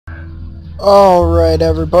Alright,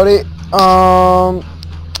 everybody. I'm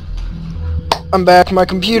back. My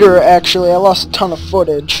computer, actually, I lost a ton of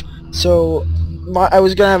footage. So, I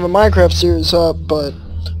was gonna have a Minecraft series up, but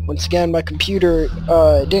once again, my computer,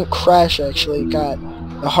 it didn't crash, actually. It got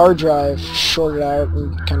the hard drive shorted out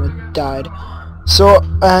and kind of died. So,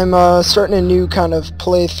 I'm, starting a new kind of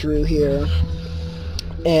playthrough here.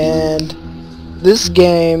 And this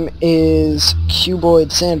game is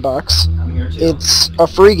Cuboid Sandbox. It's a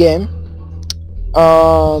free game.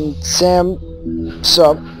 Sam,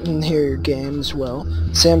 sup, and hear your game as well.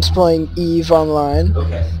 Sam's playing Eve online.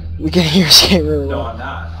 Okay. We can hear his game really well. No, I'm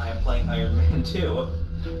not. I am playing Iron Man 2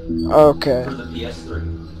 Okay. for the PS3.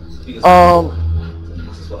 Because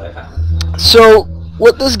this is what I found. So,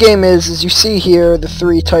 what this game is you see here the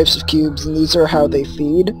three types of cubes, and these are how they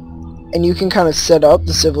feed. And you can kind of set up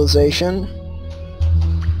the civilization.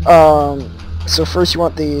 So first you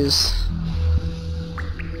want these.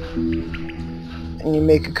 And you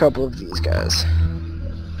make a couple of these guys.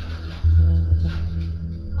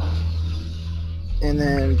 And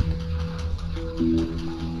then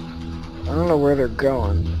I don't know where they're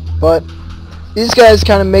going, but these guys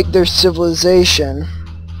kind of make their civilization,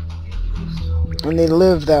 and they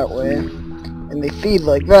live that way, and they feed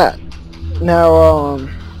like that. Now,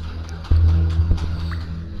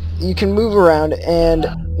 you can move around, and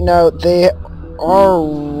now they are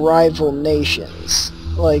rival nations.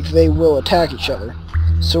 Like, they will attack each other.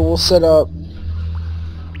 So we'll set up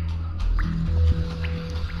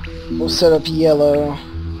yellow.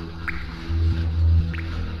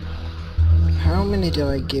 How many did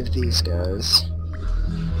I give these guys?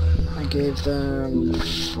 I gave them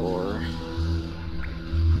 4.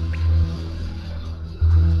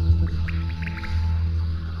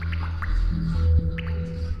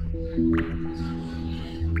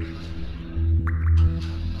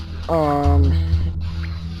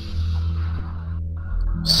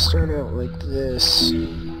 Start out like this.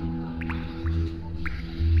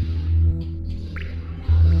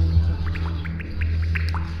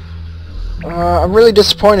 I'm really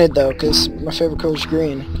disappointed though, because my favorite color is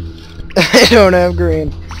green. I don't have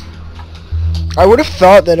green. I would have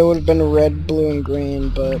thought that it would have been red, blue, and green,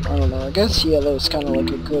 but I don't know. I guess yellow is kind of like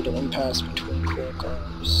a good impasse between cool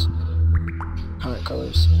colors. Hot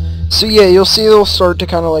colors. So yeah, you'll see they'll start to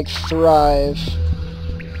kind of like thrive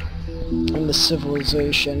in the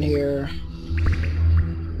civilization here.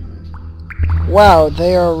 Wow,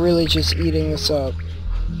 they are really just eating this up.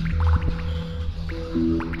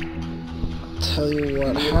 Tell you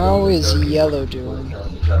what, how is yellow doing? How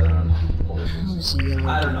is yellow doing?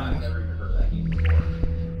 I don't know, I've never even heard that game before.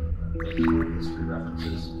 Maybe history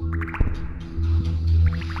references.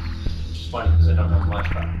 Which is funny because I don't know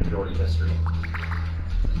much about majority history.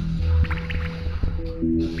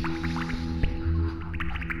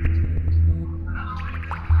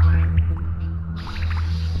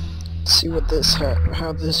 Let's see what this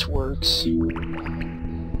how this works.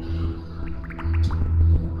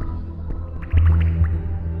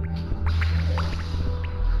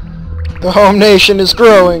 The home nation is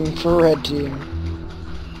growing for red team.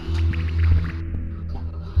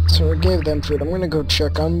 So I gave them food. I'm gonna go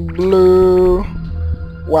check on blue.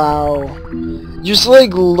 Wow. Just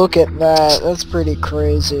like look at that. That's pretty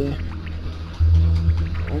crazy.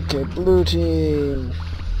 Okay, blue team.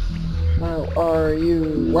 How are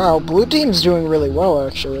you? Wow, blue team's doing really well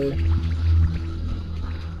actually.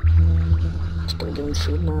 Just gonna give them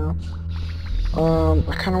food now.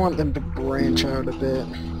 I kinda want them to branch out a bit.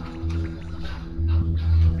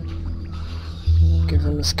 Give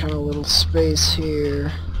them this kind of little space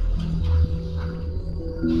here.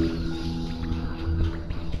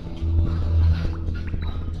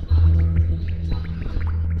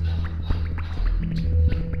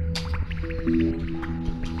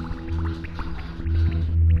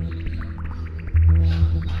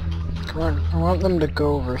 Come on, I want them to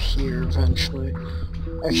go over here eventually.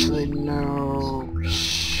 Actually, no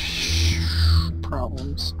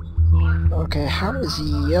problems. Okay, how is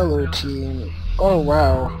yellow team? Oh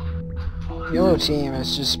wow, yellow team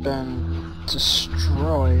has just been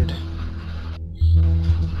destroyed.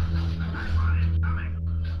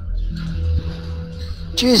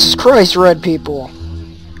 Jesus Christ, red people!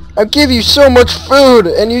 I give you so much food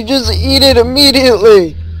and you just eat it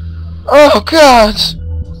immediately! Oh god!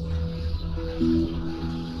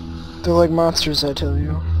 They're like monsters, I tell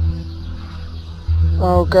you.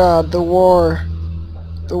 Oh god, the war.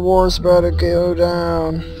 The war's about to go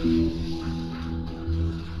down.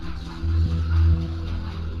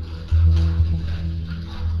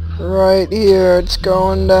 Right here, it's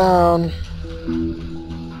going down.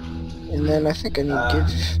 In And then I think I need to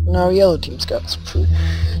give... No, yellow team's got some food.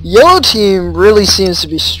 Yellow team really seems to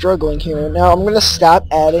be struggling here. Now, I'm going to stop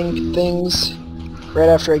adding things right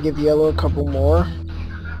after I give yellow a couple more.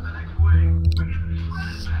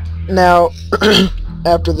 Now,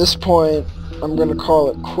 after this point, I'm going to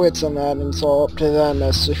call it quits on that, and it's all up to them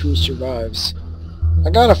as to who survives.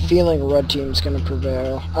 I got a feeling red team's going to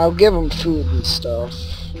prevail. I'll give them food and stuff.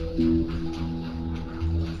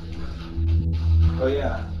 Oh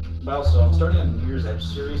yeah. But also, I'm starting a New Year's Edge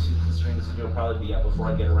series, considering this video will probably be up before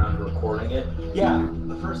I get around to recording it. Yeah,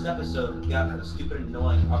 the first episode got a stupid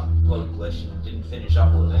annoying upload glitch and didn't finish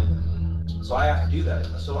uploading. So I have to do that.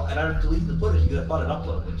 And I deleted the footage because I thought it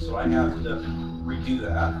uploaded. So I have to redo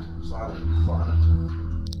that. So that'll be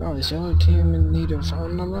fun. Oh, is yellow team in need of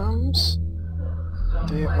armaments?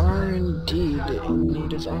 They are indeed in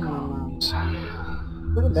need of armaments.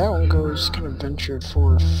 Where did that one go? Just kind of ventured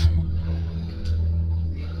forth.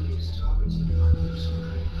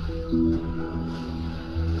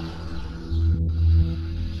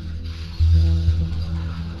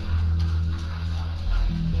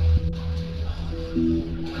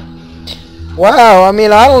 Wow, I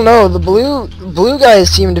mean, I don't know. The blue guys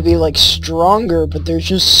seem to be like stronger, but there's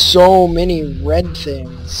just so many red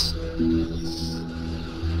things.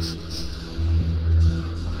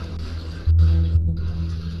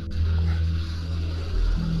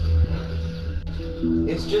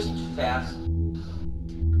 It's just fast.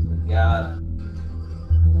 God.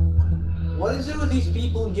 What is it with these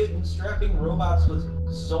people getting strapping robots with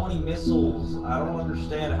so many missiles? I don't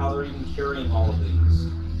understand how they're even carrying all of these.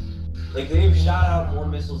 Like, they've shot out more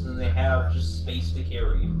missiles than they have just space to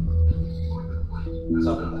carry.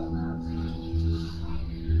 Something like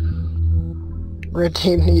that. Red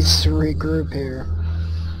team needs to regroup here.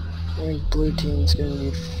 I think blue team's gonna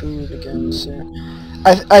need food again soon.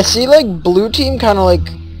 I see like blue team kind of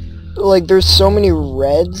like there's so many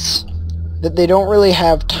reds that they don't really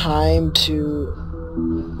have time to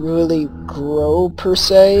really grow per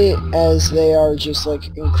se, as they are just like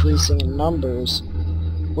increasing in numbers.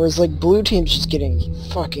 Whereas like blue team's just getting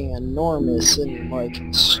fucking enormous in like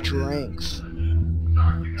strength.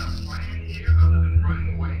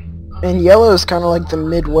 And yellow's kind of like the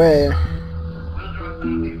midway.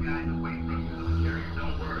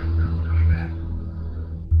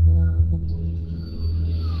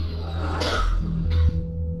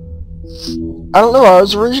 I don't know, I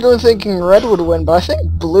was originally thinking red would win, but I think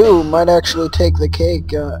blue might actually take the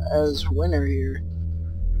cake as winner here.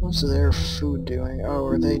 What's their food doing? Oh,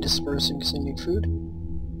 are they dispersing because they need food?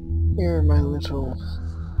 Here, my little...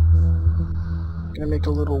 Gonna make a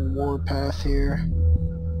little warpath here.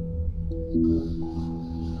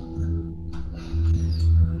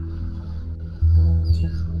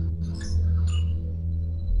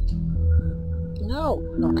 No!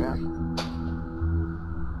 Okay.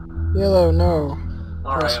 Yellow, no.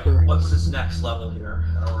 Alright, what's this next level here?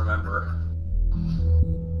 I don't remember.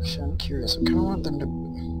 Actually, I'm curious. I kind of want them to...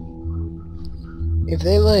 If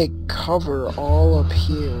they, like, cover all up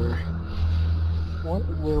here, what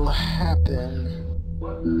will happen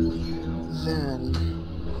then?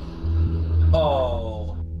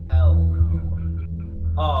 Oh, hell.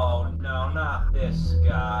 Oh, no, not this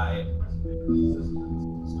guy.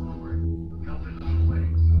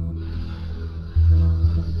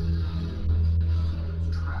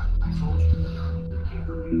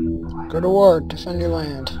 Go to war, defend your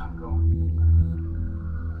land.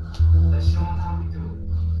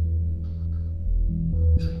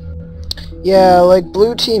 Yeah, like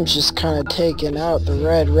blue team's just kind of taking out the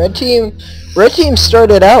red. Red team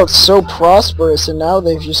started out so prosperous, and now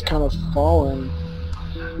they've just kind of fallen.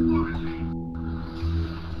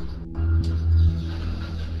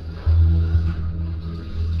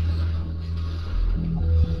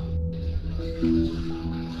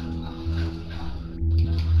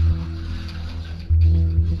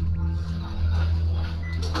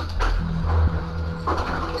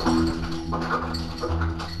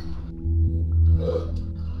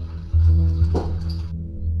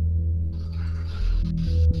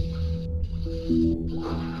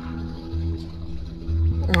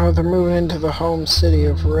 Oh, they're moving into the home city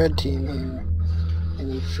of red team here. They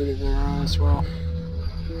need food of their own as well.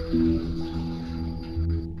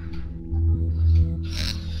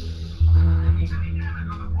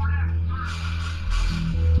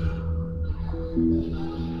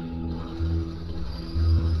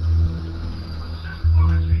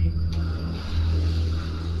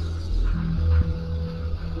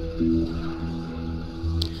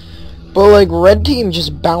 But like red team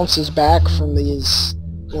just bounces back from these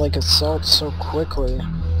like assaults so quickly.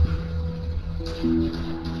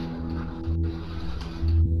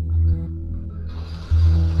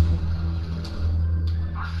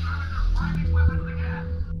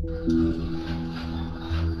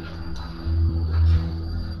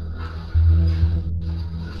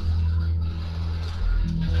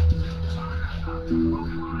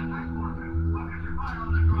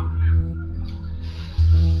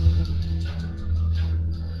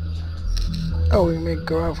 Oh, we can make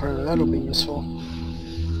go out further. That'll be useful.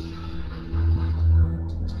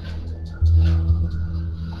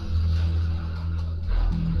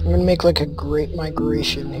 I'm gonna make like a great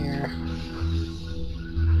migration here.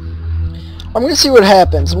 I'm gonna see what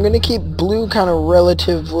happens. I'm gonna keep blue kind of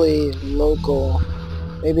relatively local.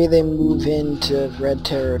 Maybe they move into red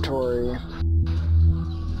territory.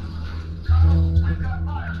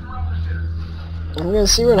 I'm gonna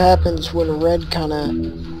see what happens when red kind of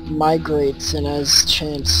migrates and has a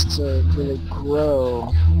chance to really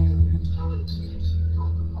grow.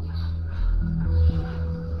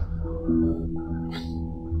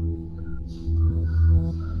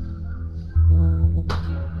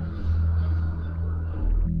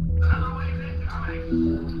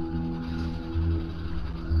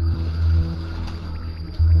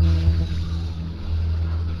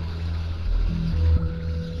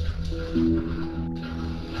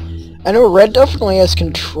 I know red definitely has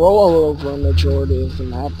control over a majority of the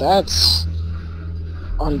map. That's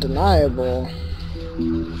undeniable.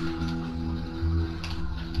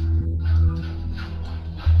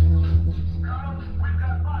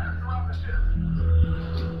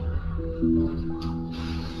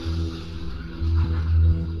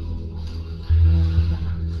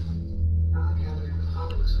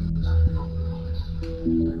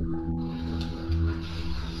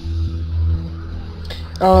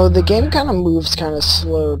 Oh, the game kind of moves kind of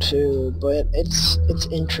slow too, but it's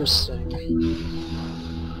interesting,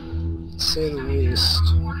 to say the least.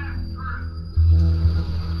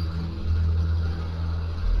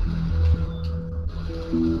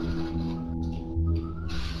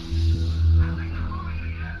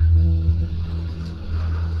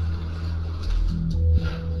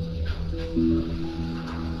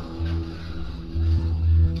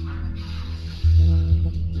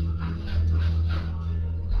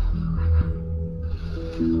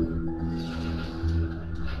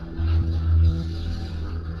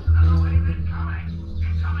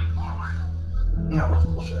 Yeah, that's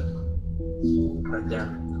bullshit. Right there.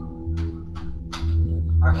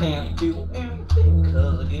 I can't do anything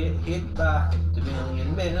because I get hit by 50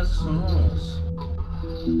 million missiles.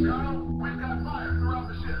 We've got fire throughout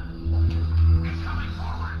the ship. Incoming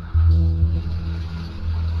forward.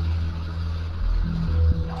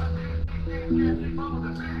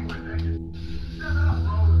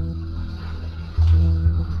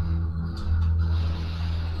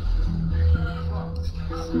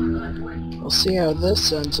 We'll see how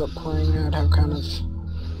this ends up playing out, how kind of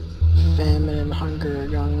famine and hunger are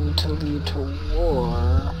going to lead to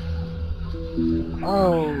war.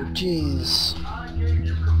 Oh, jeez.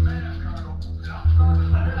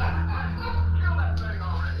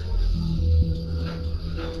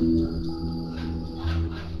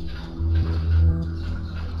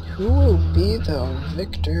 Who will be the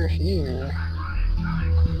victor here?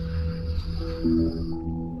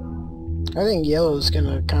 I think yellow's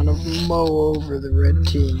gonna kind of mow over the red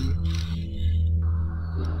team.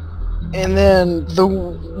 And then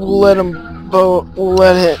we'll let them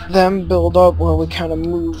build up while we kind of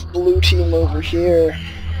move blue team over here.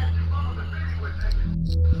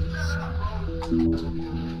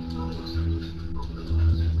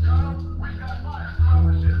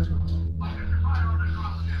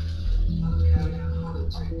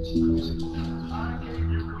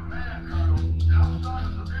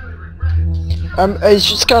 It's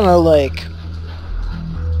just kind of like,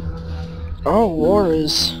 oh, war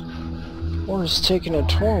is taking a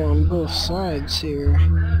toll on both sides here.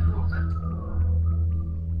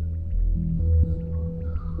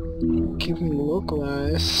 Keep them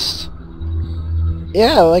localized.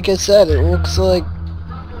 Yeah, like I said, it looks like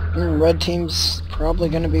red team's probably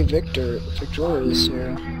gonna be victorious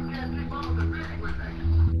here.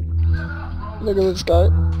 Look at this guy.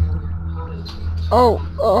 Oh,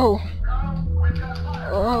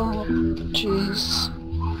 jeez.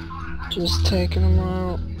 Just taking him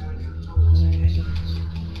out.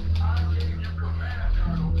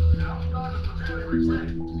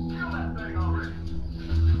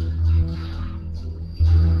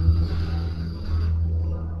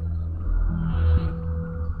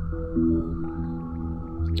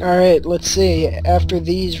 Alright, let's see. After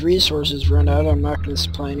these resources run out, I'm not going to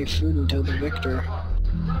supply any food until the victor.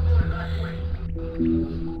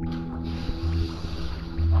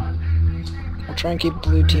 I'll try and keep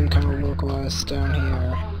blue team kind of localized down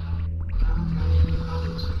here.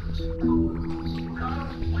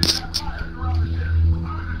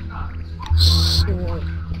 So,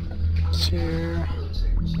 it's here.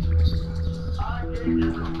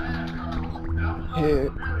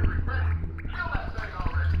 Here.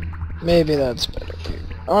 Maybe that's better.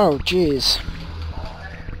 Oh, jeez.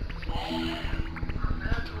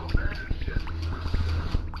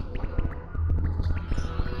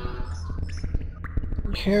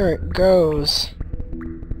 Here it goes.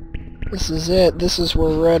 This is it. This is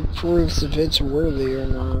where red proves if it's worthy or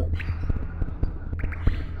not.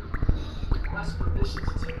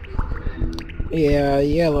 Yeah,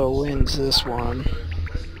 yellow wins this one.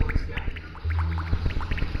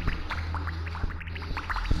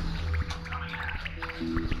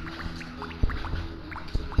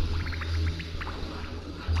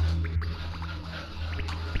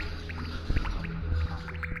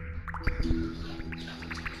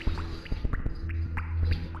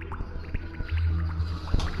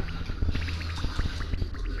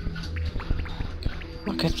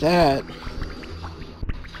 Look at that.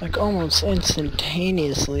 Like almost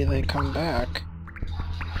instantaneously they come back.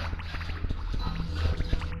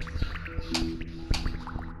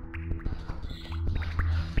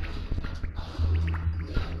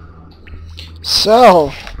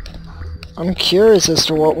 So, I'm curious as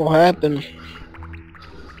to what will happen.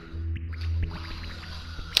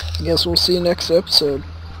 I guess we'll see you next episode.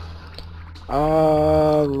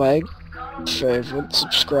 Like, favorite,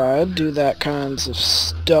 subscribe, do that kinds of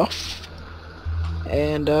stuff.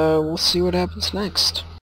 And we'll see what happens next.